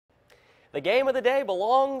The game of the day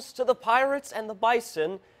belongs to the Pirates and the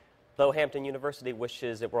Bison, though Hampton University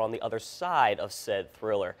wishes it were on the other side of said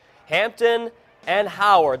thriller. Hampton and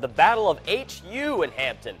Howard, the battle of HU in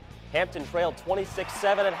Hampton. Hampton trailed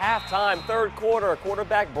 26-7 at halftime. Third quarter,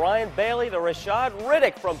 quarterback Brian Bailey to Rashad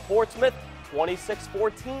Riddick from Portsmouth,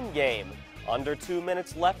 26-14 game. Under 2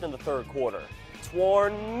 minutes left in the third quarter.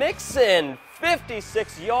 Twarn Mixon,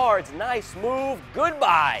 56 yards, nice move,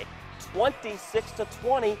 goodbye.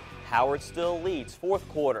 26-20, Howard still leads. Fourth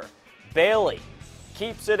quarter, Bailey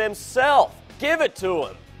keeps it himself, give it to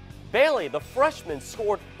him. Bailey, the freshman,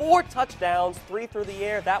 scored 4 touchdowns, 3 through the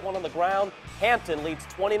air, that one on the ground. Hampton leads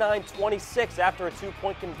 29-26 after a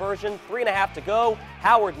 2-point conversion, 3.5 to go.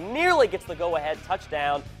 Howard nearly gets the go-ahead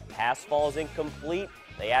touchdown. Pass falls incomplete.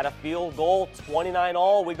 They add a field goal, 29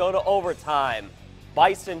 all. We go to overtime.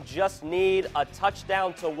 Bison just need a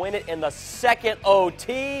touchdown to win it in the second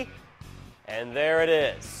OT. And there it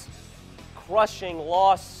is. Crushing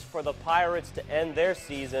loss for the Pirates to end their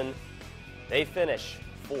season. They finish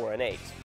 4-8.